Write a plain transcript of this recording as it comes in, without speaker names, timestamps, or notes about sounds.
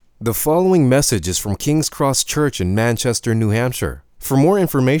The following message is from King's Cross Church in Manchester, New Hampshire. For more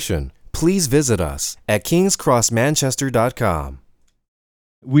information, please visit us at kingscrossmanchester.com.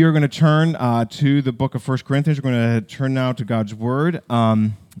 We are going to turn to the book of 1 Corinthians. We're going to turn now to God's Word.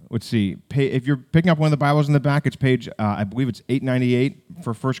 Let's see. If you're picking up one of the Bibles in the back, it's page, I believe it's 898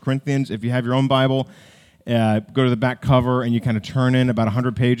 for 1 Corinthians. If you have your own Bible, go to the back cover and you kind of turn in about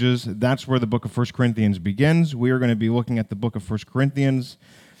 100 pages. That's where the book of 1 Corinthians begins. We are going to be looking at the book of 1 Corinthians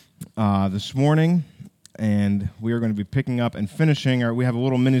this morning, and we are going to be picking up and finishing. We have a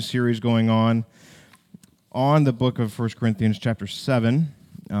little mini-series going on the book of 1 Corinthians chapter 7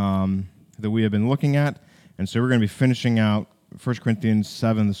 that we have been looking at, and so we're going to be finishing out 1 Corinthians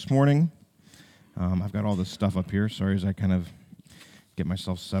 7 this morning. I've got all this stuff up here, sorry, as I kind of get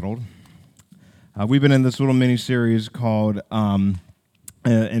myself settled. We've been in this little mini-series called, in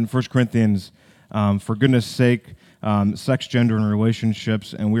 1 Corinthians, For Goodness Sake, Sex, Gender, and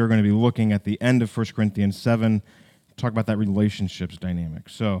Relationships, and we are going to be looking at the end of 1 Corinthians 7, talk about that relationships dynamic.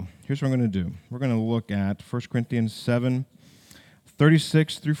 So here's what I'm going to do. We're going to look at 1 Corinthians 7,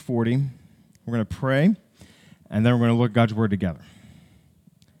 36 through 40. We're going to pray, and then we're going to look at God's Word together.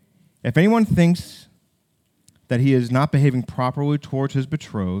 If anyone thinks that he is not behaving properly towards his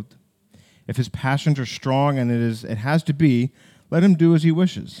betrothed, if his passions are strong and it has to be, let him do as he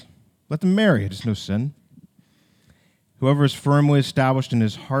wishes. Let them marry, it is no sin. Whoever is firmly established in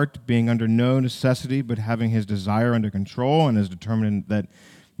his heart, being under no necessity, but having his desire under control, and is determined that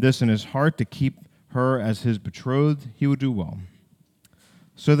this in his heart to keep her as his betrothed, he will do well.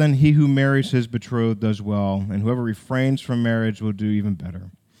 So then he who marries his betrothed does well, and whoever refrains from marriage will do even better.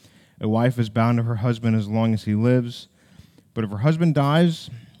 A wife is bound to her husband as long as he lives, but if her husband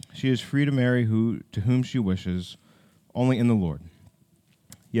dies, she is free to marry to whom she wishes, only in the Lord.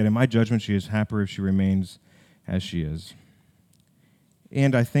 Yet in my judgment she is happier if she remains as she is.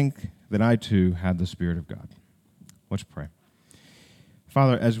 And I think that I too have the Spirit of God. Let's pray.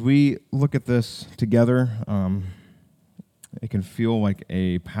 Father, as we look at this together, it can feel like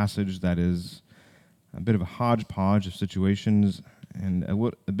a passage that is a bit of a hodgepodge of situations and a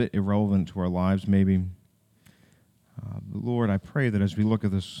bit irrelevant to our lives maybe. Lord, I pray that as we look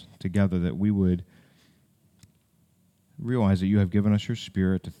at this together, that we would realize that you have given us your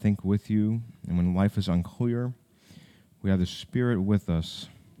Spirit to think with you, and when life is unclear, we have the Spirit with us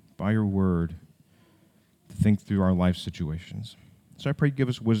by your word to think through our life situations. So I pray you give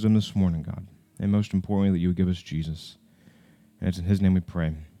us wisdom this morning, God, and most importantly, that you would give us Jesus. And it's in his name we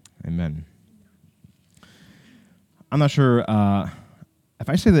pray. Amen. I'm not sure, if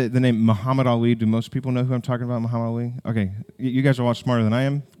I say the name Muhammad Ali, do most people know who I'm talking about, Muhammad Ali? Okay, you guys are a lot smarter than I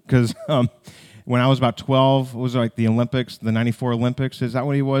am, because when I was about 12, it was like the Olympics, the 94 Olympics. Is that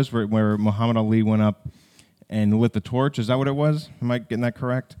what he was, where Muhammad Ali went up and lit the torch? Is that what it was? Am I getting that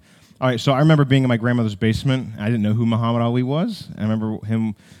correct? All right, so I remember being in my grandmother's basement. I didn't know who Muhammad Ali was. I remember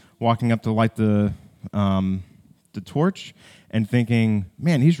him walking up to light the torch and thinking,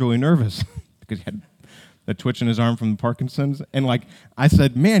 man, he's really nervous because he had the twitch in his arm from the Parkinson's. And like I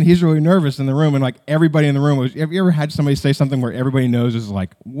said, man, he's really nervous in the room. And like everybody in the room was, have you ever had somebody say something where everybody knows is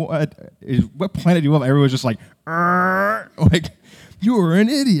like, what planet do you love? Everyone's just like you were an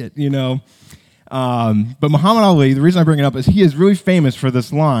idiot, you know. But Muhammad Ali, the reason I bring it up is he is really famous for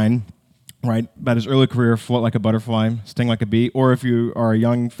this line, right, about his early career, float like a butterfly, sting like a bee. Or if you are a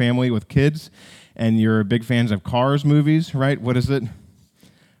young family with kids and you're big fans of Cars movies, right, what is it?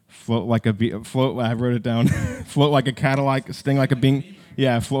 Float like a bee, I wrote it down. Float like a Cadillac, sting like a beam.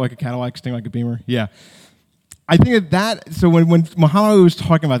 Yeah, float like a Cadillac, sting like a Beamer. Yeah. I think so when Muhammad Ali was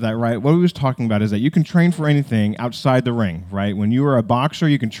talking about that, right, what he was talking about is that you can train for anything outside the ring, right? When you are a boxer,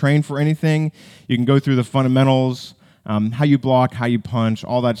 you can train for anything. You can go through the fundamentals, how you block, how you punch,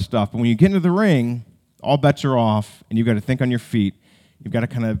 all that stuff. But when you get into the ring, all bets are off, and you've got to think on your feet. You've got to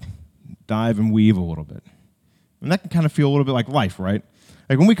kind of dive and weave a little bit. And that can kind of feel a little bit like life, right?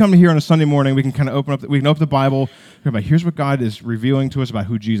 Like when we come here on a Sunday morning, we can kind of open the Bible, here's what God is revealing to us about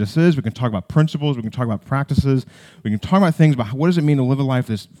who Jesus is. We can talk about principles. We can talk about practices. We can talk about things about what does it mean to live a life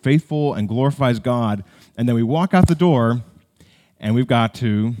that's faithful and glorifies God. And then we walk out the door, and we've got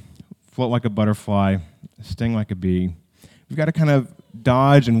to float like a butterfly, sting like a bee. We've got to kind of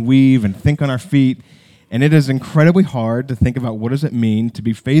dodge and weave and think on our feet. And it is incredibly hard to think about what does it mean to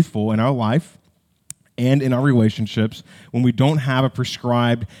be faithful in our life and in our relationships when we don't have a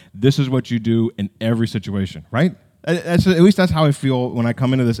prescribed, this is what you do in every situation, right? At least that's how I feel when I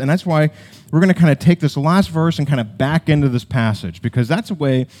come into this. And that's why we're going to kind of take this last verse and kind of back into this passage, because that's a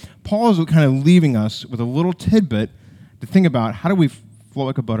way Paul is kind of leaving us with a little tidbit to think about how do we float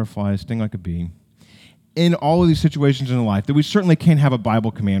like a butterfly, sting like a bee. in all of these situations in life that we certainly can't have a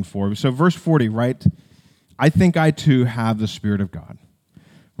Bible command for. So verse 40, right? I think I too have the Spirit of God,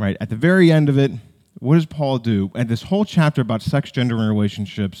 right? At the very end of it, what does Paul do? And this whole chapter about sex, gender, and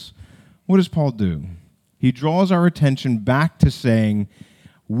relationships, what does Paul do? He draws our attention back to saying,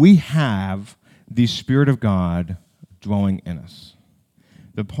 we have the Spirit of God dwelling in us.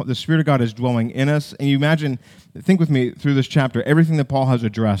 The Spirit of God is dwelling in us. And you imagine, think with me through this chapter, everything that Paul has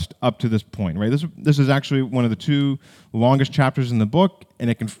addressed up to this point, right? This is actually one of the two longest chapters in the book, and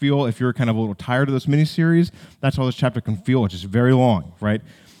it can feel, if you're kind of a little tired of this mini-series, that's how this chapter can feel, which is very long, right?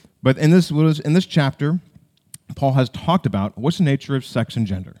 But in this chapter, Paul has talked about what's the nature of sex and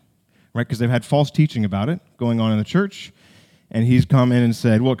gender, right? Because they've had false teaching about it going on in the church, and he's come in and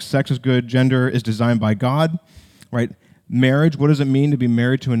said, look, sex is good, gender is designed by God, right? Marriage, what does it mean to be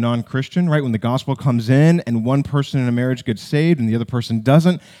married to a non-Christian, right? When the gospel comes in and one person in a marriage gets saved and the other person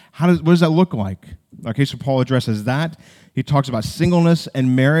doesn't, what does that look like? Okay, so Paul addresses that. He talks about singleness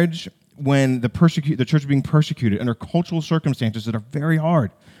and marriage when the church is being persecuted under cultural circumstances that are very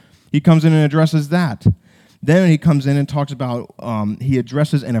hard. He comes in and addresses that. Then he comes in and talks about, he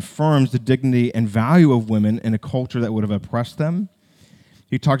addresses and affirms the dignity and value of women in a culture that would have oppressed them.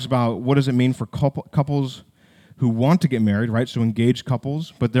 He talks about what does it mean for couples who want to get married, right? So engaged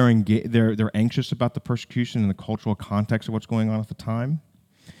couples, but they're anxious about the persecution and the cultural context of what's going on at the time,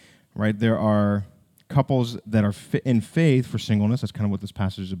 right? There are couples that are in faith for singleness. That's kind of what this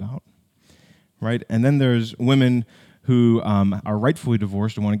passage is about, right? And then there's women who are rightfully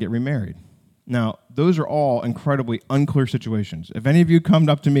divorced and want to get remarried. Now, those are all incredibly unclear situations. If any of you come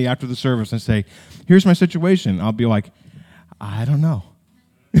up to me after the service and say, here's my situation, I'll be like, I don't know.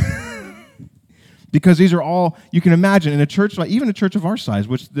 Because these are all, you can imagine, in a church, like even a church of our size,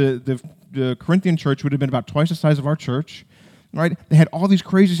 which the Corinthian church would have been about twice the size of our church, right? They had all these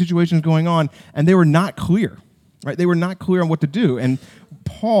crazy situations going on, and they were not clear, right? They were not clear on what to do. And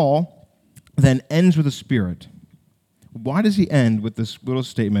Paul then ends with the Spirit. Why does he end with this little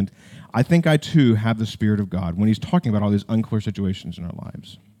statement, I think I too have the Spirit of God, when he's talking about all these unclear situations in our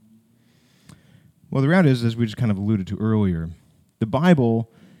lives? Well, the reality is, as we just kind of alluded to earlier, the Bible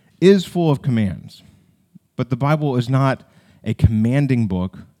is full of commands, but the Bible is not a commanding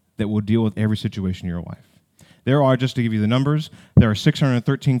book that will deal with every situation in your life. There are, just to give you the numbers, there are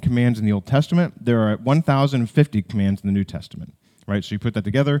 613 commands in the Old Testament. There are 1,050 commands in the New Testament, right? So you put that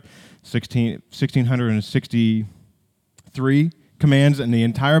together, 1,663 commands in the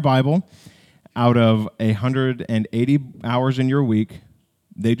entire Bible out of 180 hours in your week.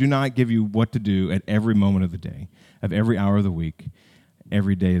 They do not give you what to do at every moment of the day, of every hour of the week,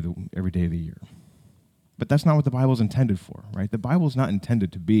 every day of the year. But that's not what the Bible is intended for, right? The Bible is not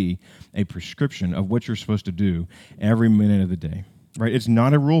intended to be a prescription of what you're supposed to do every minute of the day, right? It's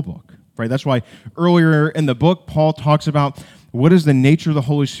not a rule book, right? That's why earlier in the book, Paul talks about what is the nature of the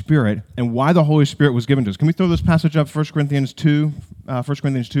Holy Spirit and why the Holy Spirit was given to us. Can we throw this passage up, 1 Corinthians 2? 1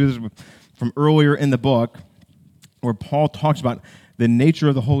 Corinthians 2, this is from earlier in the book, where Paul talks about the nature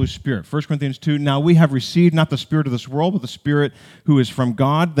of the Holy Spirit. 1 Corinthians 2, now we have received not the spirit of this world, but the Spirit who is from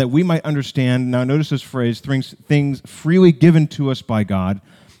God, that we might understand, now notice this phrase, things freely given to us by God,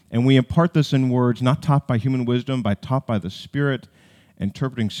 and we impart this in words not taught by human wisdom, but taught by the Spirit,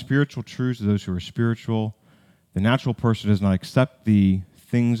 interpreting spiritual truths to those who are spiritual. The natural person does not accept the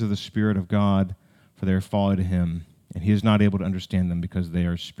things of the Spirit of God, for they are folly to him, and he is not able to understand them because they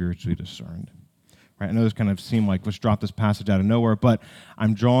are spiritually discerned. Right? I know this kind of seemed like, let's drop this passage out of nowhere, but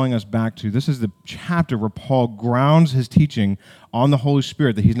I'm drawing us back to, this is the chapter where Paul grounds his teaching on the Holy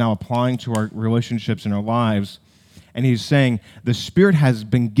Spirit that he's now applying to our relationships in our lives. And he's saying, the Spirit has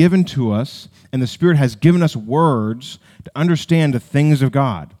been given to us, and the Spirit has given us words to understand the things of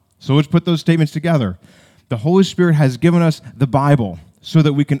God. So let's put those statements together. The Holy Spirit has given us the Bible so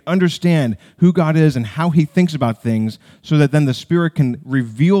that we can understand who God is and how he thinks about things, so that then the Spirit can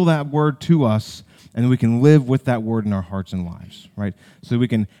reveal that word to us, and we can live with that word in our hearts and lives, right? So we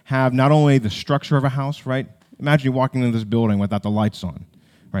can have not only the structure of a house, right? Imagine you walking into this building without the lights on,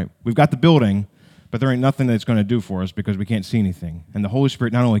 right? We've got the building, but there ain't nothing that it's going to do for us because we can't see anything. And the Holy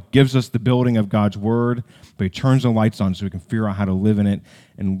Spirit not only gives us the building of God's word, but he turns the lights on so we can figure out how to live in it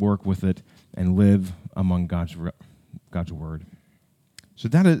and work with it and live among God's word. So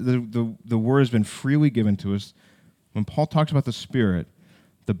that is, the word has been freely given to us. When Paul talks about the Spirit,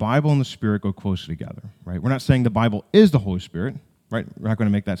 the Bible and the Spirit go closely together, right? We're not saying the Bible is the Holy Spirit, right? We're not going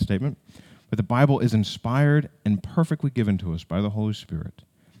to make that statement. But the Bible is inspired and perfectly given to us by the Holy Spirit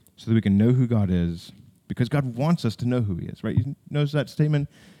so that we can know who God is, because God wants us to know who he is, right? You notice that statement?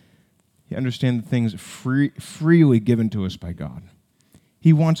 You understand the things freely given to us by God.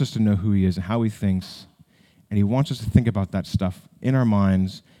 He wants us to know who he is and how he thinks And he wants us to think about that stuff in our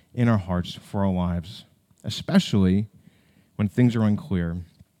minds, in our hearts, for our lives, especially when things are unclear.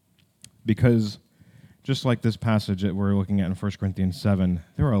 Because just like this passage that we're looking at in 1 Corinthians 7,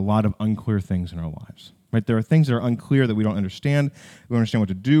 there are a lot of unclear things in our lives. Right? There are things that are unclear that we don't understand, we don't understand what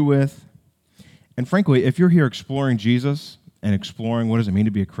to do with. And frankly, if you're here exploring Jesus and exploring what does it mean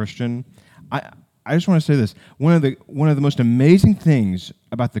to be a Christian, I just want to say this. One of the most amazing things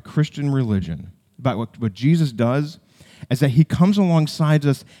about the Christian religion, about what Jesus does, is that he comes alongside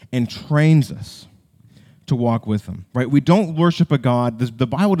us and trains us to walk with him. Right? We don't worship a God. The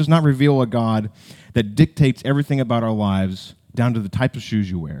Bible does not reveal a God that dictates everything about our lives down to the type of shoes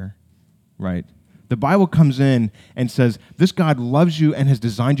you wear. Right? The Bible comes in and says, this God loves you and has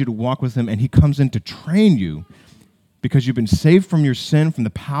designed you to walk with him, and he comes in to train you because you've been saved from your sin, from the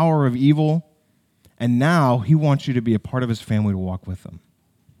power of evil, and now he wants you to be a part of his family to walk with him.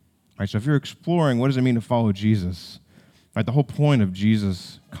 Right, so if you're exploring what does it mean to follow Jesus, right, the whole point of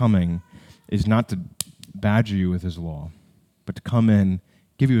Jesus coming is not to badger you with his law, but to come in,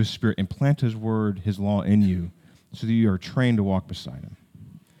 give you his spirit, implant his word, his law in you, so that you are trained to walk beside him.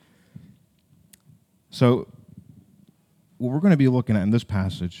 So what we're going to be looking at in this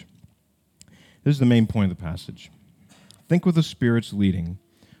passage, this is the main point of the passage. Think with the Spirit's leading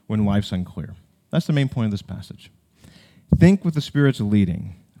when life's unclear. That's the main point of this passage. Think with the Spirit's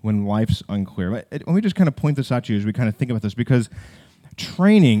leading when life's unclear. Let me just kind of point this out to you as we kind of think about this, because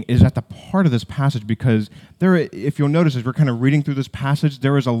training is at the part of this passage, because there, if you'll notice as we're kind of reading through this passage,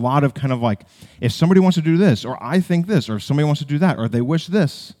 there is a lot of kind of like, if somebody wants to do this, or I think this, or if somebody wants to do that, or they wish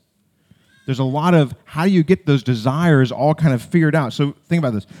this. There's a lot of how do you get those desires all kind of figured out. So think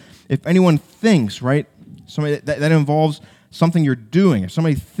about this. If anyone thinks, right, somebody that involves something you're doing. If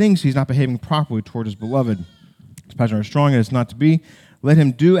somebody thinks he's not behaving properly toward his beloved, his passions are strong and it's not to be, let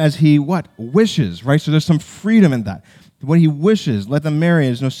him do as he, what? Wishes, right? So there's some freedom in that. What he wishes, let them marry,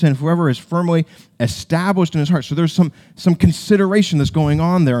 there's no sin. Whoever is firmly established in his heart. So there's some consideration that's going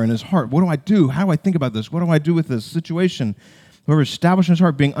on there in his heart. What do I do? How do I think about this? What do I do with this situation? Whoever is established in his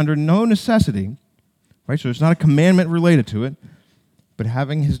heart, being under no necessity, right? So there's not a commandment related to it, but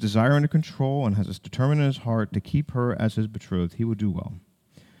having his desire under control and has this determined in his heart to keep her as his betrothed, he will do well.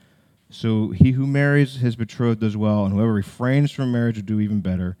 So he who marries his betrothed does well, and whoever refrains from marriage will do even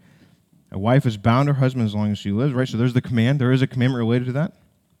better. A wife is bound to her husband as long as she lives, right? So there's the command. There is a commandment related to that.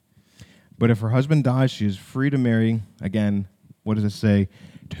 But if her husband dies, she is free to marry, again, what does it say?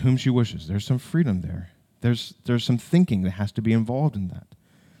 To whom she wishes. There's some freedom there. There's some thinking that has to be involved in that.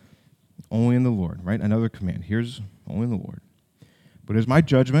 Only in the Lord, right? Another command. Here's only in the Lord. But it is my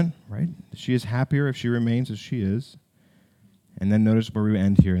judgment, right? She is happier if she remains as she is. And then notice where we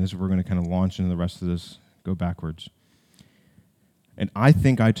end here, and this is where we're going to kind of launch into the rest of this, go backwards. And I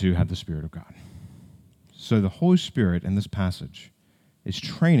think I too have the Spirit of God. So the Holy Spirit in this passage is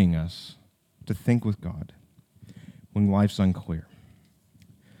training us to think with God when life's unclear.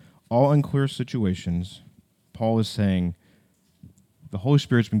 All unclear situations, Paul is saying, the Holy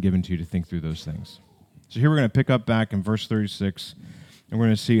Spirit's been given to you to think through those things. So here we're going to pick up back in verse 36, and we're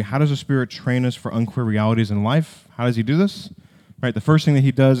going to see how does the Spirit train us for unclear realities in life? How does he do this? Right, the first thing that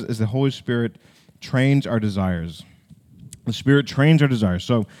he does is the Holy Spirit trains our desires. The Spirit trains our desires.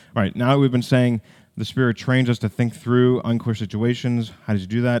 So, all right, now that we've been saying the Spirit trains us to think through unclear situations, how does he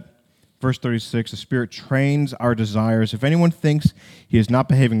do that? Verse 36, the Spirit trains our desires. If anyone thinks he is not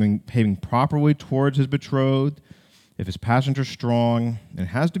behaving properly towards his betrothed, if his passions are strong, and it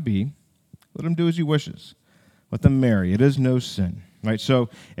has to be, let him do as he wishes. Let them marry. It is no sin. Right, so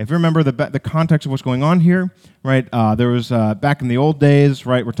if you remember the context of what's going on here, right, there was back in the old days,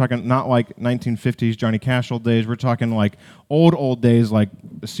 right, we're talking not like 1950s Johnny Cash old days, we're talking like old days like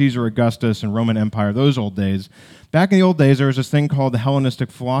Caesar Augustus and Roman Empire, those old days. Back in the old days, there was this thing called the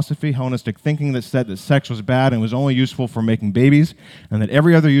Hellenistic philosophy, Hellenistic thinking that said that sex was bad and was only useful for making babies, and that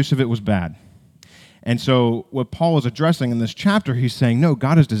every other use of it was bad. And so what Paul is addressing in this chapter, he's saying, no,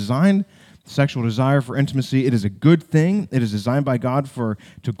 God has designed sexual desire for intimacy. It is a good thing. It is designed by God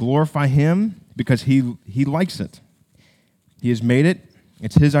to glorify him because he likes it. He has made it.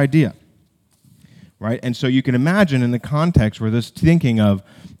 It's his idea. Right? And so you can imagine in the context where this thinking of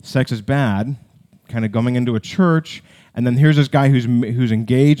sex is bad, kind of going into a church, and then here's this guy who's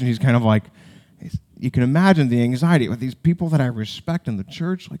engaged, and he's kind of like, you can imagine the anxiety with these people that I respect in the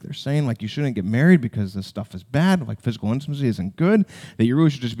church, like they're saying like you shouldn't get married because this stuff is bad, like physical intimacy isn't good, that you really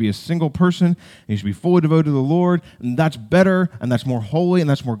should just be a single person, and you should be fully devoted to the Lord, and that's better, and that's more holy, and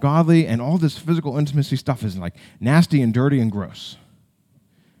that's more godly, and all this physical intimacy stuff is like nasty and dirty and gross.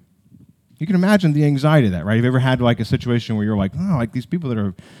 You can imagine the anxiety of that, right? Have you ever had like a situation where you're like, oh, like these people that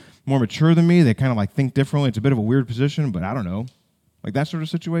are more mature than me. They kind of like think differently. It's a bit of a weird position, but I don't know. Like that sort of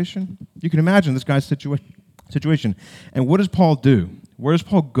situation. You can imagine this guy's situation. And what does Paul do? Where does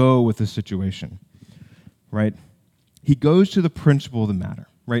Paul go with this situation? Right? He goes to the principle of the matter,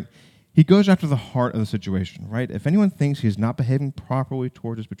 right? He goes after the heart of the situation, right? If anyone thinks he is not behaving properly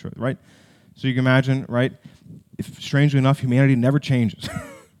towards his betrothed, right? So you can imagine, right? If strangely enough, humanity never changes,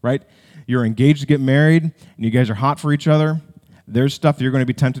 right? You're engaged to get married, and you guys are hot for each other. There's stuff that you're going to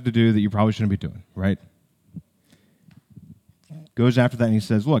be tempted to do that you probably shouldn't be doing, right? Goes after that, and he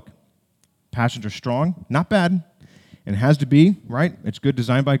says, look, passions are strong, not bad, and it has to be, right? It's good,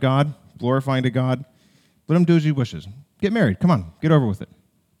 designed by God, glorifying to God. Let him do as he wishes. Get married. Come on, get over with it,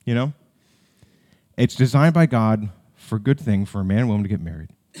 you know? It's designed by God for a good thing for a man and woman to get married.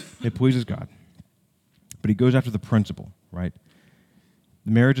 It pleases God. But he goes after the principle, right?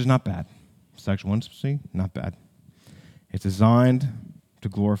 The marriage is not bad. Sexual intimacy, not bad. It's designed to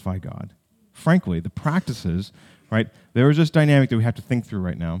glorify God. Frankly, the practices, right? There is this dynamic that we have to think through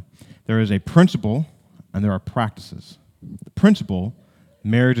right now. There is a principle, and there are practices. The principle,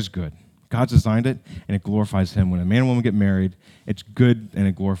 marriage is good. God's designed it, and it glorifies him. When a man and woman get married, it's good, and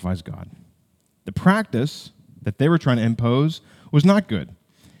it glorifies God. The practice that they were trying to impose was not good.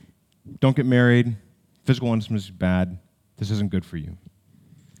 Don't get married. Physical intimacy is bad. This isn't good for you,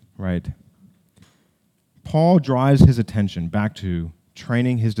 right? Paul drives his attention back to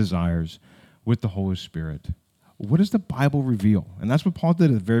training his desires with the Holy Spirit. What does the Bible reveal? And that's what Paul did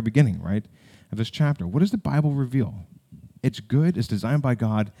at the very beginning, right, of this chapter. What does the Bible reveal? It's good, it's designed by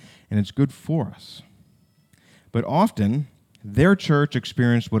God, and it's good for us. But often, their church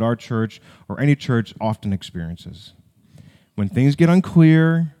experienced what our church or any church often experiences. When things get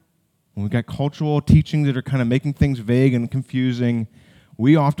unclear, when we've got cultural teachings that are kind of making things vague and confusing,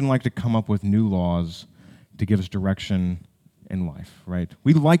 we often like to come up with new laws to give us direction in life, right?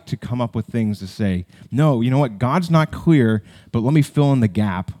 We like to come up with things to say, no, you know what, God's not clear, but let me fill in the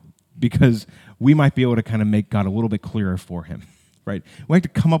gap because we might be able to kind of make God a little bit clearer for him, right? We like to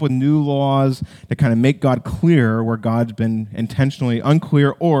come up with new laws that kind of make God clear where God's been intentionally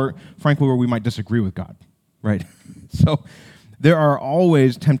unclear or, frankly, where we might disagree with God, right? So there are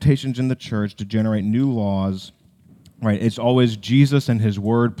always temptations in the church to generate new laws, right? It's always Jesus and his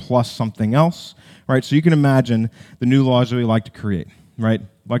word plus something else, right? So you can imagine the new laws that we like to create, right?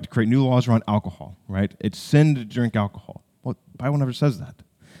 We like to create new laws around alcohol, right? It's sin to drink alcohol. Well, the Bible never says that.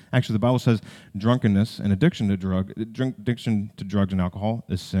 Actually, the Bible says drunkenness and addiction to drugs and alcohol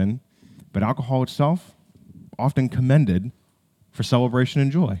is sin, but alcohol itself often commended for celebration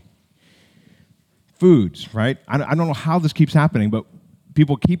and joy. Foods, right? I don't know how this keeps happening, but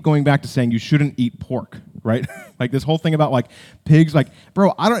people keep going back to saying you shouldn't eat pork, right? Like this whole thing about like pigs, like,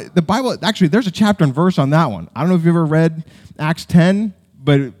 bro, the Bible, actually, there's a chapter and verse on that one. I don't know if you've ever read Acts 10,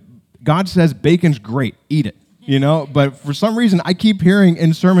 but God says bacon's great, eat it. You know, but for some reason, I keep hearing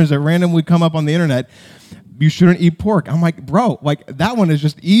in sermons that randomly come up on the internet, you shouldn't eat pork. I'm like, bro, like that one is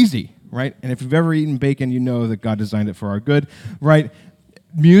just easy, right? And if you've ever eaten bacon, you know that God designed it for our good, right?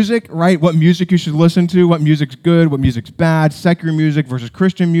 Music, right? What music you should listen to, what music's good, what music's bad, secular music versus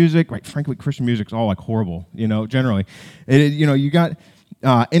Christian music, right? Frankly, Christian music's all like horrible, you know, generally. You got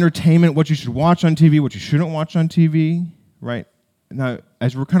entertainment, what you should watch on TV, what you shouldn't watch on TV, right? Now,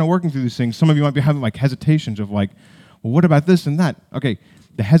 as we're kind of working through these things, some of you might be having like hesitations of like, well, what about this and that? Okay,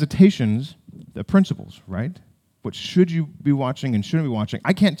 the hesitations, the principles, right? What should you be watching and shouldn't be watching?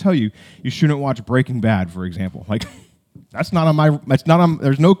 I can't tell you shouldn't watch Breaking Bad, for example. Like, there's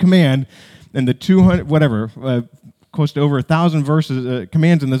no command in the 200, close to over 1,000 verses,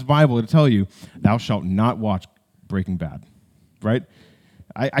 commands in this Bible to tell you, thou shalt not watch Breaking Bad, right?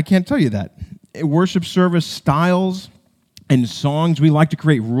 I can't tell you that. Worship service styles and songs, we like to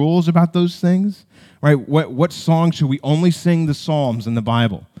create rules about those things, right? What songs should we only sing the Psalms in the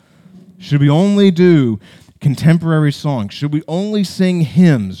Bible? Should we only do contemporary songs? Should we only sing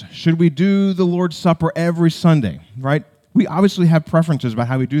hymns? Should we do the Lord's Supper every Sunday, right? We obviously have preferences about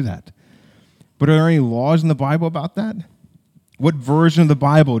how we do that. But are there any laws in the Bible about that? What version of the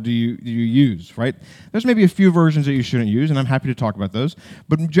Bible do you use, right? There's maybe a few versions that you shouldn't use, and I'm happy to talk about those.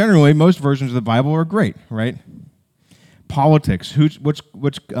 But generally, most versions of the Bible are great, right? Politics, which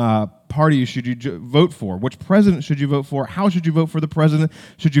party should you vote for? Which president should you vote for? How should you vote for the president?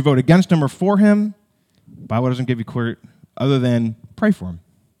 Should you vote against him or for him? The Bible doesn't give you clear other than pray for him.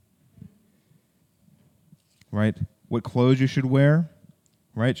 Right? What clothes you should wear?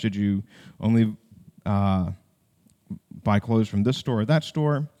 Right? Should you only buy clothes from this store or that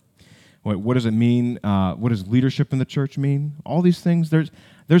store? What does it mean? What does leadership in the church mean? All these things,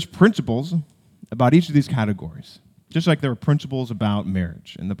 there's principles about each of these categories. Just like there are principles about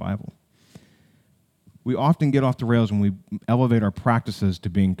marriage in the Bible. We often get off the rails when we elevate our practices to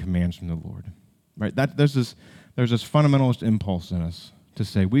being commands from the Lord. Right? There's this fundamentalist impulse in us to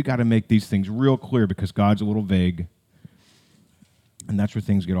say we got to make these things real clear because God's a little vague, and that's where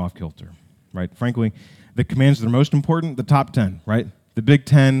things get off kilter. Right? Frankly, the commands that are most important, the top 10, right? The Big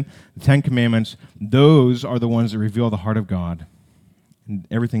 10, the 10 Commandments, those are the ones that reveal the heart of God, and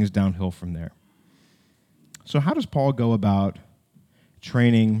everything is downhill from there. So how does Paul go about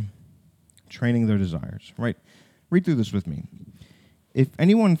training their desires, right? Read through this with me. If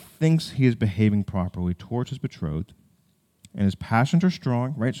anyone thinks he is behaving properly towards his betrothed, and his passions are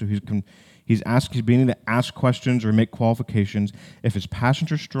strong, right? So he's beginning to ask questions or make qualifications. If his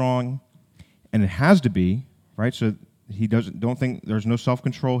passions are strong, and it has to be, right? So he don't think there's no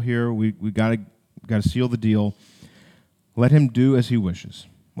self-control here. We gotta seal the deal. Let him do as he wishes.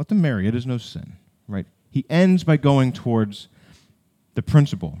 Let them marry. It is no sin, right? He ends by going towards the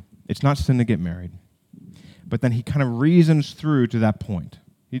principle. It's not sin to get married. But then he kind of reasons through to that point.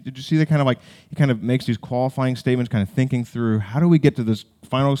 Did you see that kind of like, he kind of makes these qualifying statements, kind of thinking through, how do we get to this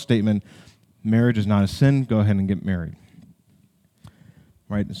final statement, marriage is not a sin, go ahead and get married.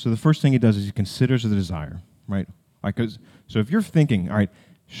 Right? So the first thing he does is he considers the desire, right? So if you're thinking, all right,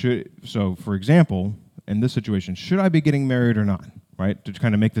 for example, in this situation, should I be getting married or not? Right? To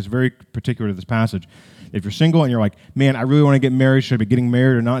kind of make this very particular to this passage. If you're single and you're like, man, I really want to get married, should I be getting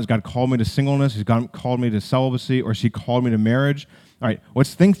married or not? Has God called me to singleness? Has God called me to celibacy? Or has he called me to marriage? All right,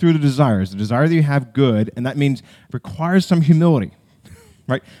 let's think through the desires. The desire that you have good, and that means requires some humility.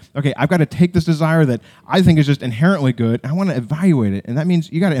 Right? Okay, I've got to take this desire that I think is just inherently good, and I want to evaluate it. And that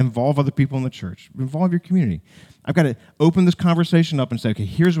means you got to involve other people in the church, involve your community. I've got to open this conversation up and say, okay,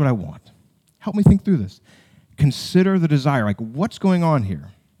 here's what I want. Help me think through this. Consider the desire. Like, what's going on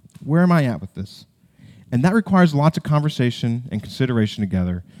here? Where am I at with this? And that requires lots of conversation and consideration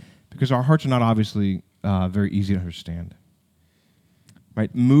together because our hearts are not obviously very easy to understand. Right?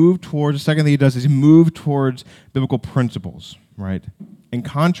 The second thing he does is move towards biblical principles, right? In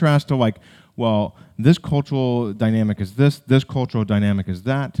contrast to like, well, this cultural dynamic is this cultural dynamic is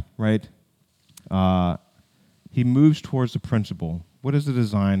that, right? He moves towards the principle. What is the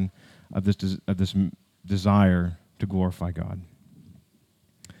design of this desire to glorify God?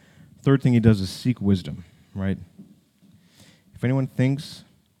 Third thing he does is seek wisdom, right? If anyone thinks,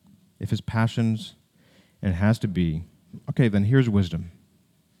 if his passions, and it has to be, okay, then here's wisdom.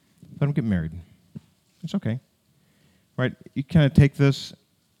 Let him get married. It's okay, right? You kind of take this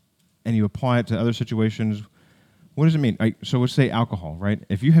and you apply it to other situations. What does it mean? So let's say alcohol, right?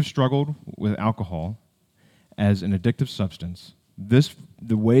 If you have struggled with alcohol as an addictive substance,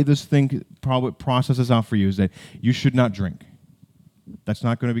 the way this thing probably processes out for you is that you should not drink. That's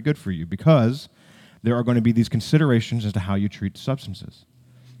not going to be good for you because there are going to be these considerations as to how you treat substances.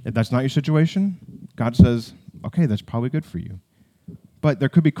 If that's not your situation, God says, okay, that's probably good for you. But there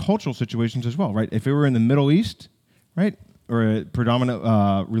could be cultural situations as well, right? If it were in the Middle East, right, or a predominant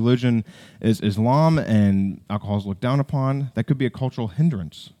religion is Islam and alcohol is looked down upon, that could be a cultural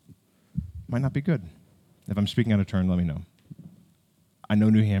hindrance. Might not be good. If I'm speaking out of turn, let me know. I know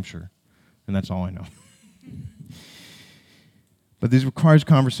New Hampshire, and that's all I know. But this requires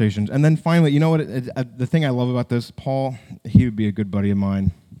conversations. And then finally, you know what? The thing I love about this, Paul, he would be a good buddy of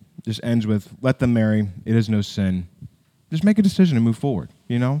mine, just ends with, let them marry. It is no sin. Just make a decision and move forward,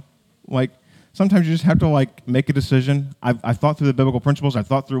 you know? Like, sometimes you just have to, like, make a decision. I've thought through the biblical principles. I've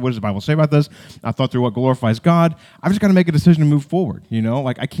thought through what does the Bible say about this. I've thought through what glorifies God. I've just got to make a decision and move forward, you know?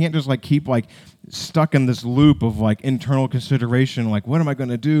 Like, I can't just, like, keep, like, stuck in this loop of, like, internal consideration. Like, what am I going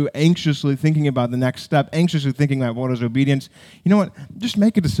to do? Anxiously thinking about the next step. Anxiously thinking about what is obedience. You know what? Just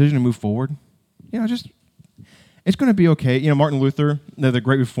make a decision and move forward. You know, it's going to be okay. You know, Martin Luther, the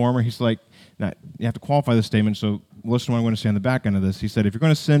great reformer, he's like, now, you have to qualify this statement, so listen to what I'm going to say on the back end of this. He said, if you're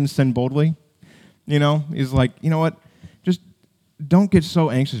going to sin, sin boldly. You know, he's like, you know what? Just don't get so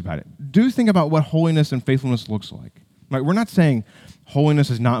anxious about it. Do think about what holiness and faithfulness looks like. Like, we're not saying holiness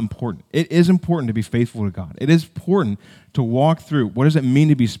is not important. It is important to be faithful to God. It is important to walk through what does it mean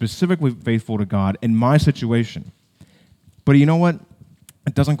to be specifically faithful to God in my situation. But you know what?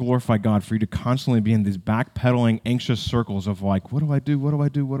 It doesn't glorify God for you to constantly be in these backpedaling, anxious circles of like, what do I do? What do I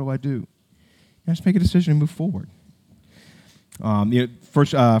do? What do I do? You just make a decision and move forward. 1 John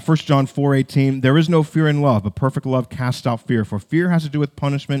 4:18, there is no fear in love, but perfect love casts out fear. For fear has to do with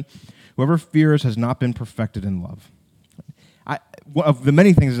punishment. Whoever fears has not been perfected in love. One of the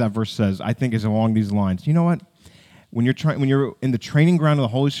many things that verse says, I think, is along these lines. You know what? When you're in the training ground of the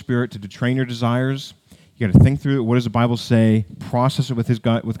Holy Spirit to train your desires, you got to think through it. What does the Bible say? Process it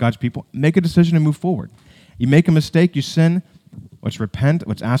with God's people. Make a decision and move forward. You make a mistake, you sin, let's repent,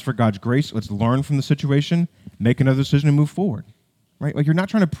 let's ask for God's grace, let's learn from the situation, make another decision and move forward, right? Like you're not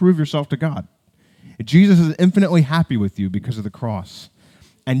trying to prove yourself to God. Jesus is infinitely happy with you because of the cross,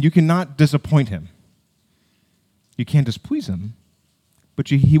 and you cannot disappoint him. You can't displease him, but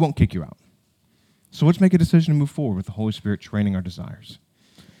he won't kick you out. So let's make a decision to move forward with the Holy Spirit training our desires.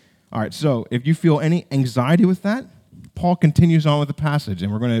 All right, so if you feel any anxiety with that, Paul continues on with the passage,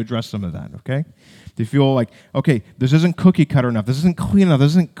 and we're going to address some of that, okay? If you feel like, okay, this isn't cookie cutter enough, this isn't clean enough,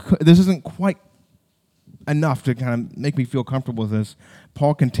 this isn't quite enough to kind of make me feel comfortable with this,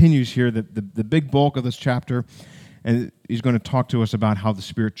 Paul continues here, the big bulk of this chapter, and he's going to talk to us about how the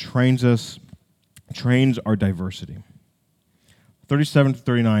Spirit trains us, trains our diversity. 37 to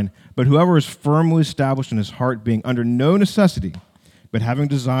 39, but whoever is firmly established in his heart, being under no necessity, but having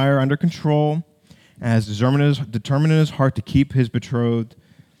desire under control, and has determined in his heart to keep her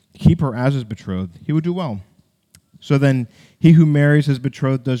as his betrothed, he would do well. So then he who marries his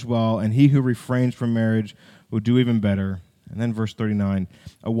betrothed does well, and he who refrains from marriage will do even better. And then verse 39,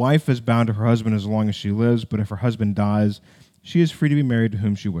 a wife is bound to her husband as long as she lives, but if her husband dies, she is free to be married to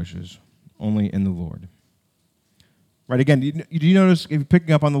whom she wishes, only in the Lord. Right, again, do you notice, if you're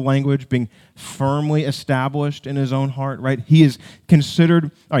picking up on the language, being firmly established in his own heart, right? He is considered,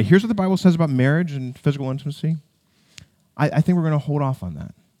 all right, here's what the Bible says about marriage and physical intimacy. I think we're going to hold off on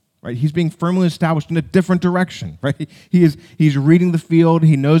that. Right? He's being firmly established in a different direction, right? He's reading the field,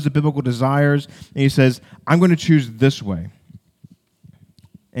 he knows the biblical desires, and he says, I'm going to choose this way.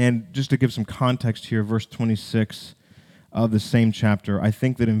 And just to give some context here, verse 26 of the same chapter, I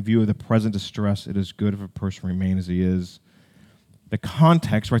think that in view of the present distress, it is good if a person remain as he is. The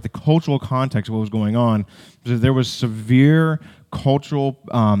context, right, the cultural context of what was going on, was that there was severe cultural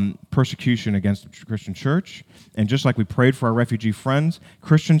persecution against the Christian church. And just like we prayed for our refugee friends,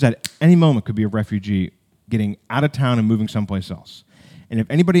 Christians at any moment could be a refugee getting out of town and moving someplace else. And if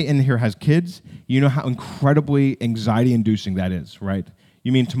anybody in here has kids, you know how incredibly anxiety-inducing that is, right?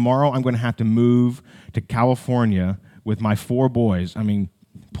 You mean tomorrow I'm going to have to move to California with my 4 boys. I mean,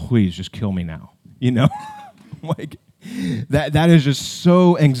 please just kill me now, you know? Like, that is just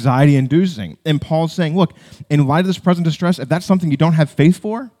so anxiety-inducing. And Paul's saying, look, in light of this present distress, if that's something you don't have faith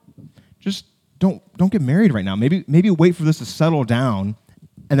for, just don't get married right now. Maybe wait for this to settle down,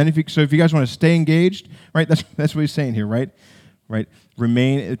 and then if you guys want to stay engaged, right? That's what he's saying here, right? Right?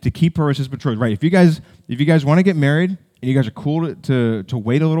 Remain to keep her as his betrothed, right? If you guys want to get married and you guys are cool to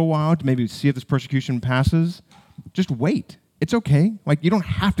wait a little while to maybe see if this persecution passes, just wait. It's okay. Like, you don't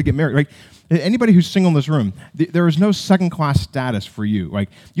have to get married. Like, anybody who's single in this room, there is no second-class status for you. Like,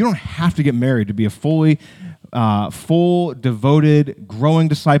 you don't have to get married to be a full, devoted, growing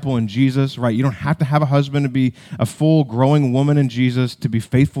disciple in Jesus, right? You don't have to have a husband to be a full, growing woman in Jesus, to be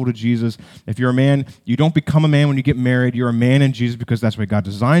faithful to Jesus. If you're a man, you don't become a man when you get married. You're a man in Jesus because that's the way God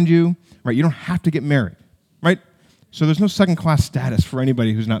designed you, right? You don't have to get married, right? So there's no second-class status for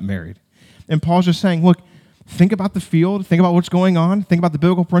anybody who's not married. And Paul's just saying, look, think about the field, think about what's going on, think about the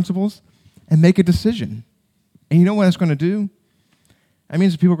biblical principles, and make a decision. And you know what that's going to do? That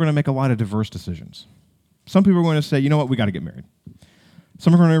means people are going to make a lot of diverse decisions. Some people are going to say, you know what, we got to get married.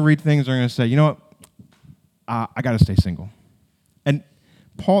 Some are going to read things, they're going to say, you know what, I got to stay single. And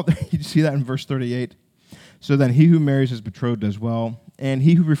Paul, you see that in verse 38? So then he who marries his betrothed does well, and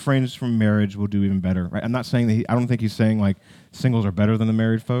he who refrains from marriage will do even better. Right? I'm not saying that I don't think he's saying like singles are better than the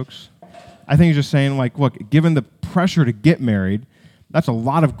married folks. I think he's just saying, like, look, given the pressure to get married, that's a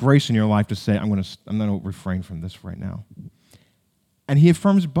lot of grace in your life to say, I'm going to refrain from this right now. And he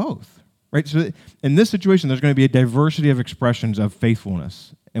affirms both, right? So in this situation, there's going to be a diversity of expressions of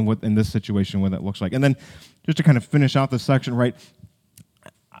faithfulness in this situation, what that looks like. And then just to kind of finish out this section, right?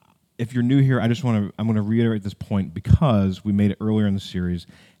 If you're new here, I'm going to reiterate this point because we made it earlier in the series,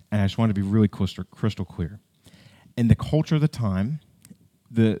 and I just want to be really crystal clear. In the culture of the time,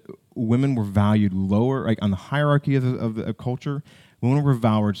 the women were valued lower, like on the hierarchy of the culture. Women were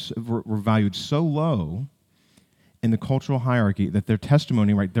valued so low in the cultural hierarchy that their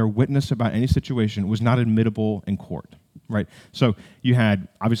testimony, right, their witness about any situation was not admittable in court, right? So you had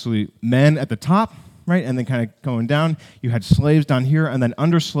obviously men at the top, right, and then kind of going down. You had slaves down here, and then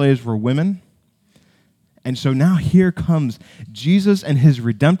under slaves were women. And so now here comes Jesus and his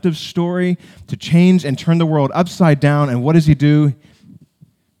redemptive story to change and turn the world upside down. And what does he do?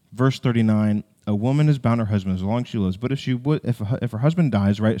 Verse 39, a woman is bound to her husband as long as she lives. But if her husband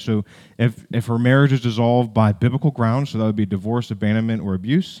dies, right, so if her marriage is dissolved by biblical grounds, so that would be divorce, abandonment, or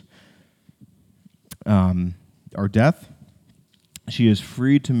abuse, or death, she is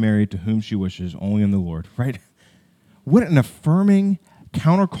free to marry to whom she wishes, only in the Lord, right? What an affirming,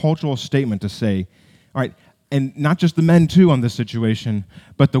 countercultural statement to say, all right, And not just the men, too, on this situation,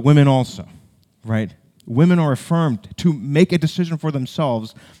 but the women also, right? Women are affirmed to make a decision for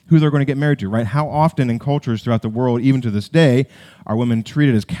themselves who they're going to get married to, right? How often in cultures throughout the world, even to this day, are women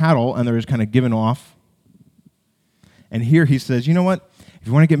treated as cattle and they're just kind of given off? And here he says, you know what? If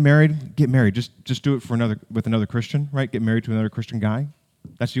you want to get married, get married. Just do it with another Christian, right? Get married to another Christian guy.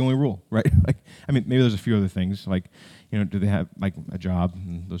 That's the only rule, right? Like, I mean, maybe there's a few other things, like, do they have like a job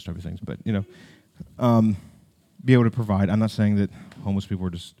and those type of things? But be able to provide. I'm not saying that homeless people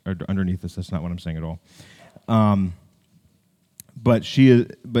are underneath this. That's not what I'm saying at all. But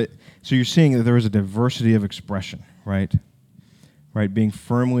so you're seeing that there is a diversity of expression, right? Right, being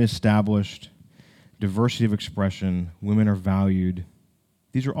firmly established, diversity of expression. Women are valued.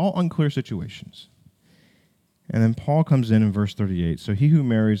 These are all unclear situations. And then Paul comes in verse 38. So he who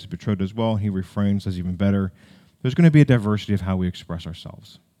marries is betrothed as well. He refrains, says even better. There's going to be a diversity of how we express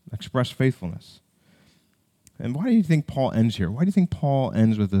ourselves. Express faithfulness. And why do you think Paul ends here? Why do you think Paul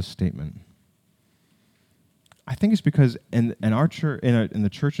ends with this statement? I think it's because in our church, in the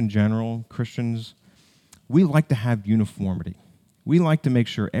church in general, Christians, we like to have uniformity. We like to make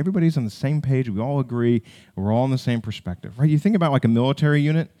sure everybody's on the same page. We all agree. We're all in the same perspective, right? You think about like a military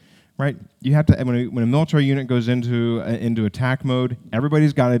unit, right? You have to when a military unit goes into attack mode,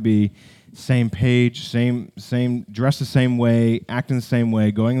 everybody's got to be same page, same dressed the same way, acting the same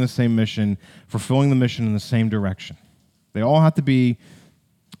way, going in the same mission, fulfilling the mission in the same direction. They all have to be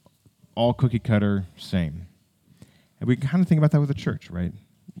all cookie cutter, same. And we kind of think about that with the church, right?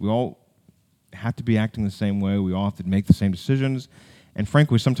 We all have to be acting the same way. We all have to make the same decisions. And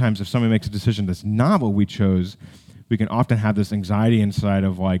frankly, sometimes if somebody makes a decision that's not what we chose, we can often have this anxiety inside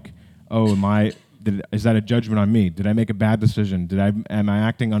of like, oh, is that a judgment on me? Did I make a bad decision? Am I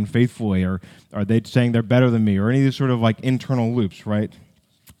acting unfaithfully? Or are they saying they're better than me? Or any of these sort of like internal loops, right?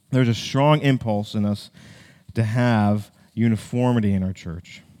 There's a strong impulse in us to have uniformity in our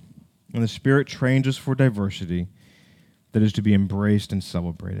church. And the Spirit trains us for diversity that is to be embraced and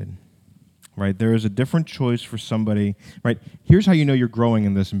celebrated, right? There is a different choice for somebody, right? Here's how you know you're growing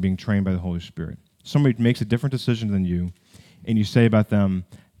in this and being trained by the Holy Spirit. Somebody makes a different decision than you, and you say about them,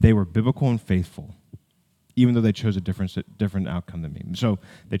 they were biblical and faithful, even though they chose a different outcome than me. So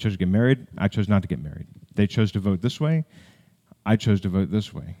they chose to get married. I chose not to get married. They chose to vote this way. I chose to vote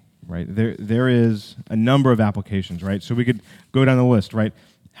this way, right? There is a number of applications, right? So we could go down the list, right?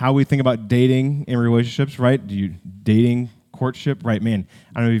 How we think about dating in relationships, right? Dating, courtship, right? Man,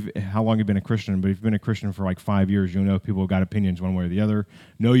 I don't know how long you've been a Christian, but if you've been a Christian for like 5 years, you'll know people have got opinions one way or the other.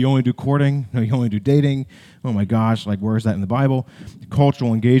 No, you only do courting. No, you only do dating. Oh my gosh, like where is that in the Bible?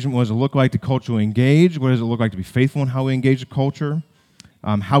 Cultural engagement, what does it look like to culturally engage? What does it look like to be faithful in how we engage the culture?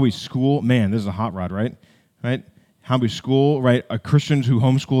 How we school. Man, this is a hot rod, right? Right? How we school, right? Are Christians who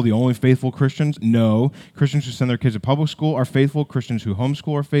homeschool the only faithful Christians? No. Christians who send their kids to public school are faithful. Christians who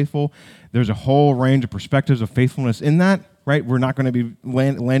homeschool are faithful. There's a whole range of perspectives of faithfulness in that, right? We're not going to be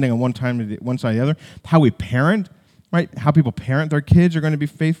landing on one side or the other. How we parent, right? How people parent their kids are going to be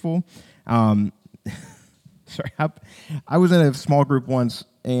faithful. Sorry, I was in a small group once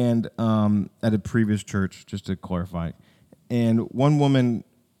and at a previous church, just to clarify, and one woman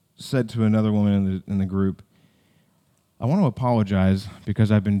said to another woman in the group, I want to apologize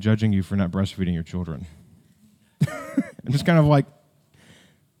because I've been judging you for not breastfeeding your children. I'm just kind of like,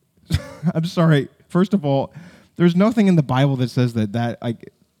 I'm sorry. First of all, there's nothing in the Bible that says that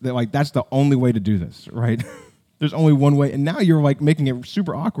that's the only way to do this, right? There's only one way, and now you're like making it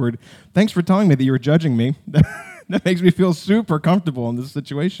super awkward. Thanks for telling me that you were judging me. That makes me feel super comfortable in this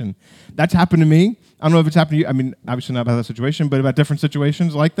situation. That's happened to me. I don't know if it's happened to you. I mean, obviously not about that situation, but about different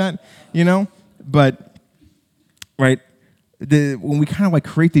situations like that, But, right, when we kind of like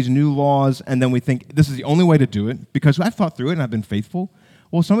create these new laws and then we think this is the only way to do it because I've thought through it and I've been faithful.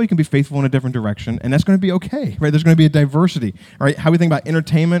 Well, somebody can be faithful in a different direction, and that's going to be okay, right? There's going to be a diversity, right? How we think about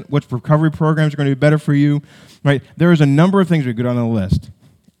entertainment, which recovery programs are going to be better for you, right? There is a number of things we go down the list,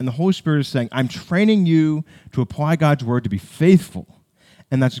 and the Holy Spirit is saying, I'm training you to apply God's word to be faithful,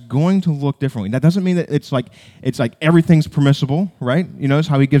 and that's going to look differently. That doesn't mean that it's like everything's permissible, right? You notice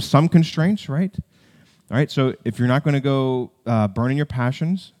how he gives some constraints, right? All right, so if you're not going to go burning your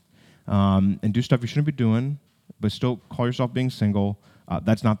passions and do stuff you shouldn't be doing, but still call yourself being single,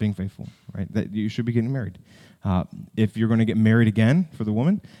 that's not being faithful, right? That you should be getting married. If you're going to get married again for the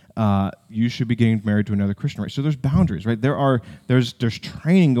woman, you should be getting married to another Christian, right? So there's boundaries, right? There's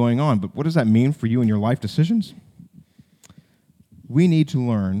training going on, but what does that mean for you and your life decisions? We need to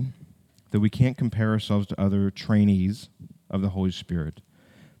learn that we can't compare ourselves to other trainees of the Holy Spirit,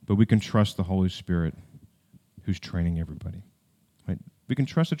 but we can trust the Holy Spirit who's training everybody, right? We can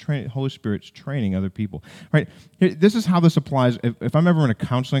trust the Holy Spirit's training other people, right? This is how this applies. If I'm ever in a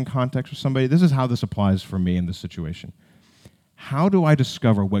counseling context with somebody, this is how this applies for me in this situation. How do I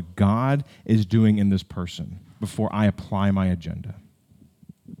discover what God is doing in this person before I apply my agenda,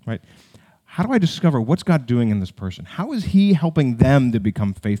 right? How do I discover what's God doing in this person? How is he helping them to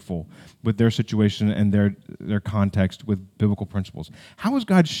become faithful with their situation and their context with biblical principles? How is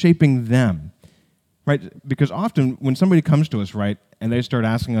God shaping them, right? Because often when somebody comes to us, right, and they start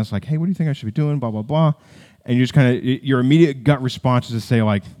asking us like, hey, what do you think I should be doing, blah, blah, blah, and you just kind of, your immediate gut response is to say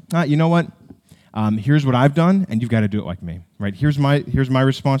like, you know what? Here's what I've done, and you've got to do it like me, right? Here's my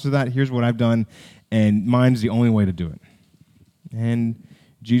response to that. Here's what I've done, and mine's the only way to do it. And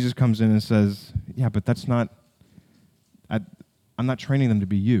Jesus comes in and says, yeah, but that's not, I'm not training them to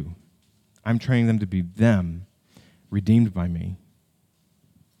be you. I'm training them to be them, redeemed by me.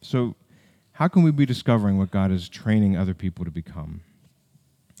 So how can we be discovering what God is training other people to become?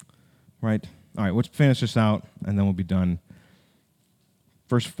 Right? All right, let's finish this out, and then we'll be done.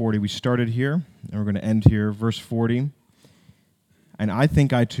 Verse 40, we started here, and we're going to end here. Verse 40, and I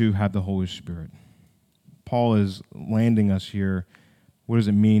think I too have the Holy Spirit. Paul is landing us here. What does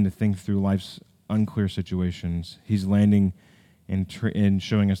it mean to think through life's unclear situations? He's landing in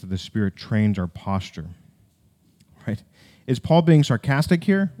showing us that the Spirit trains our posture, right? Is Paul being sarcastic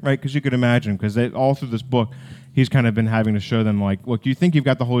here, right? Because you could imagine, because all through this book, he's kind of been having to show them, like, look, you think you've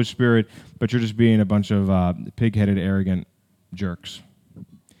got the Holy Spirit, but you're just being a bunch of pig-headed, arrogant jerks.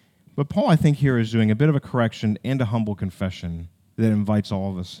 But Paul, I think, here is doing a bit of a correction and a humble confession that invites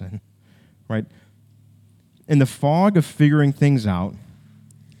all of us in, right? In the fog of figuring things out,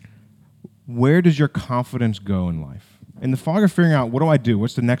 where does your confidence go in life? In the fog of figuring out, what do I do?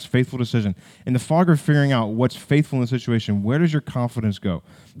 What's the next faithful decision? In the fog of figuring out what's faithful in the situation, where does your confidence go?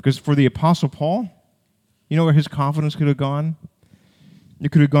 Because for the Apostle Paul, you know where his confidence could have gone?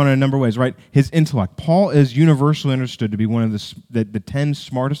 It could have gone in a number of ways, right? His intellect. Paul is universally understood to be one of the 10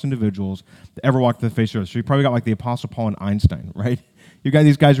 smartest individuals to ever walk the face of the earth. So you probably got like the Apostle Paul and Einstein, right? You got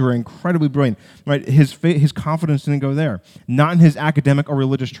these guys who are incredibly brilliant, right? His confidence didn't go there. Not in his academic or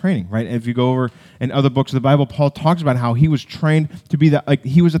religious training, right? And if you go over in other books of the Bible, Paul talks about how he was trained to be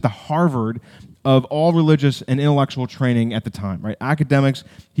he was at the Harvard of all religious and intellectual training at the time, right? Academics,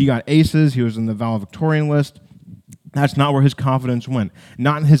 he got aces, he was in the valedictorian list. That's not where his confidence went.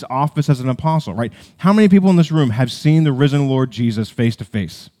 Not in his office as an apostle, right? How many people in this room have seen the risen Lord Jesus face to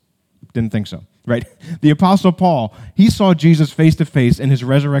face? Didn't think so, right? The Apostle Paul, he saw Jesus face to face in his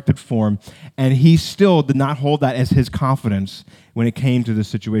resurrected form, and he still did not hold that as his confidence when it came to this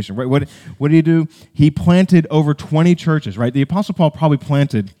situation, right? What did he do? He planted over 20 churches, right? The Apostle Paul probably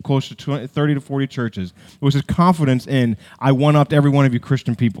planted close to 30 to 40 churches. It was his confidence in, I one-upped every one of you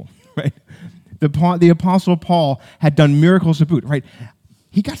Christian people, right? The Apostle Paul had done miracles to boot, right?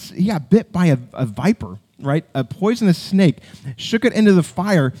 He got bit by a viper, right? A poisonous snake, shook it into the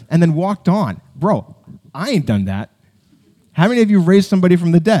fire, and then walked on. Bro, I ain't done that. How many of you raised somebody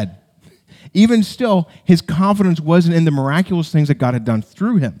from the dead? Even still, his confidence wasn't in the miraculous things that God had done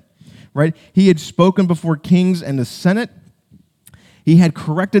through him, right? He had spoken before kings and the Senate. He had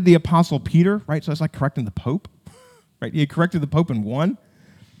corrected the Apostle Peter, right? So it's like correcting the Pope, right? He had corrected the Pope and won.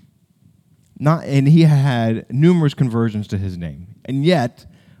 And he had numerous conversions to his name. And yet,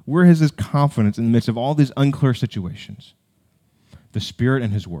 where is his confidence in the midst of all these unclear situations? The Spirit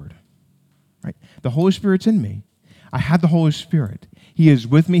and his Word, right? The Holy Spirit's in me. I have the Holy Spirit. He is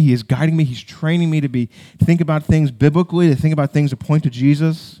with me. He is guiding me. He's training me to think about things biblically, to think about things that point to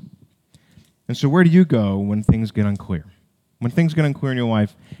Jesus. And so where do you go when things get unclear? When things get unclear in your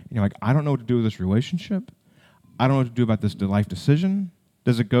life, and you're like, I don't know what to do with this relationship. I don't know what to do about this life decision.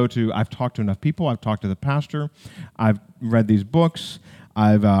 Does it go to, I've talked to enough people, I've talked to the pastor, I've read these books,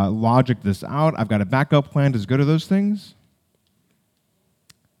 I've logicked this out, I've got a backup plan. Does it go to those things?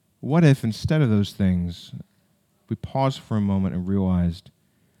 What if instead of those things, we paused for a moment and realized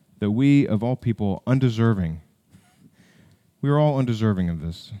that we, of all people, undeserving, we are all undeserving of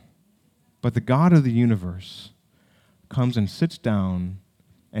this, but the God of the universe comes and sits down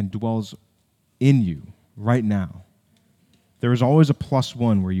and dwells in you right now. There is always a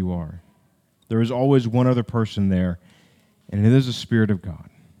 +1 where you are. There is always one other person there, and it is the Spirit of God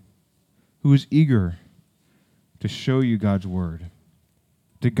who is eager to show you God's Word,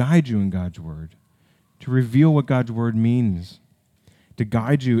 to guide you in God's Word, to reveal what God's Word means, to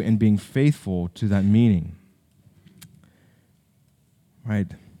guide you in being faithful to that meaning.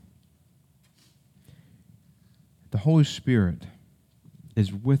 Right? The Holy Spirit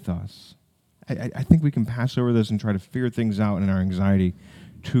is with us. I think we can pass over this and try to figure things out in our anxiety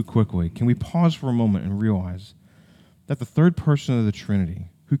too quickly. Can we pause for a moment and realize that the third person of the Trinity,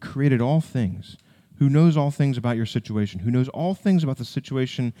 who created all things, who knows all things about your situation, who knows all things about the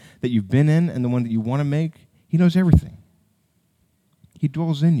situation that you've been in and the one that you want to make, he knows everything. He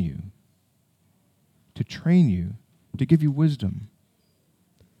dwells in you to train you, to give you wisdom.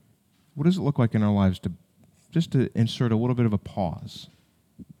 What does it look like in our lives to insert a little bit of a pause?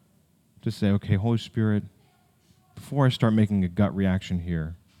 To say, okay, Holy Spirit, before I start making a gut reaction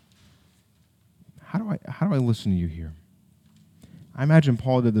here, how do I listen to you here? I imagine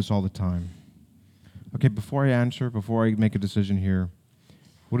Paul did this all the time. Okay, before I answer, before I make a decision here,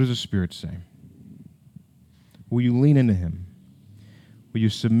 what does the Spirit say? Will you lean into him? Will you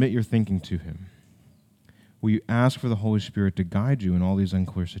submit your thinking to him? Will you ask for the Holy Spirit to guide you in all these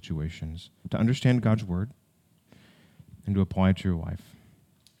unclear situations, to understand God's word, and to apply it to your life?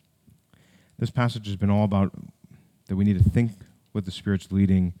 This passage has been all about that we need to think with the Spirit's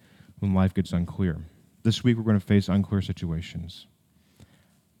leading when life gets unclear. This week we're going to face unclear situations.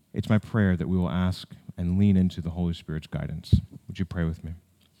 It's my prayer that we will ask and lean into the Holy Spirit's guidance. Would you pray with me?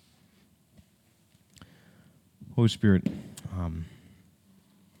 Holy Spirit,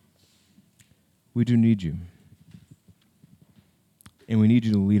 we do need you. And we need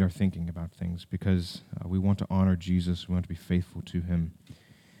you to lead our thinking about things because we want to honor Jesus. We want to be faithful to him.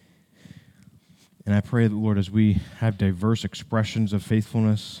 And I pray that, Lord, as we have diverse expressions of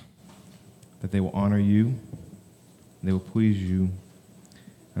faithfulness, that they will honor you, they will please you.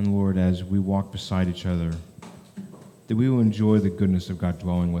 And, Lord, as we walk beside each other, that we will enjoy the goodness of God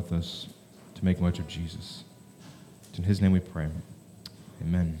dwelling with us to make much of Jesus. It's in his name we pray.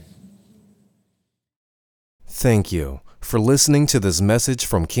 Amen. Thank you for listening to this message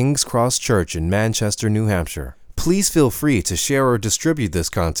from King's Cross Church in Manchester, New Hampshire. Please feel free to share or distribute this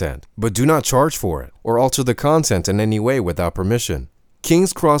content, but do not charge for it or alter the content in any way without permission.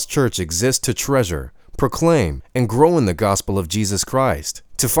 King's Cross Church exists to treasure, proclaim, and grow in the gospel of Jesus Christ.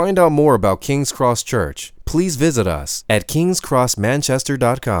 To find out more about King's Cross Church, please visit us at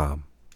kingscrossmanchester.com.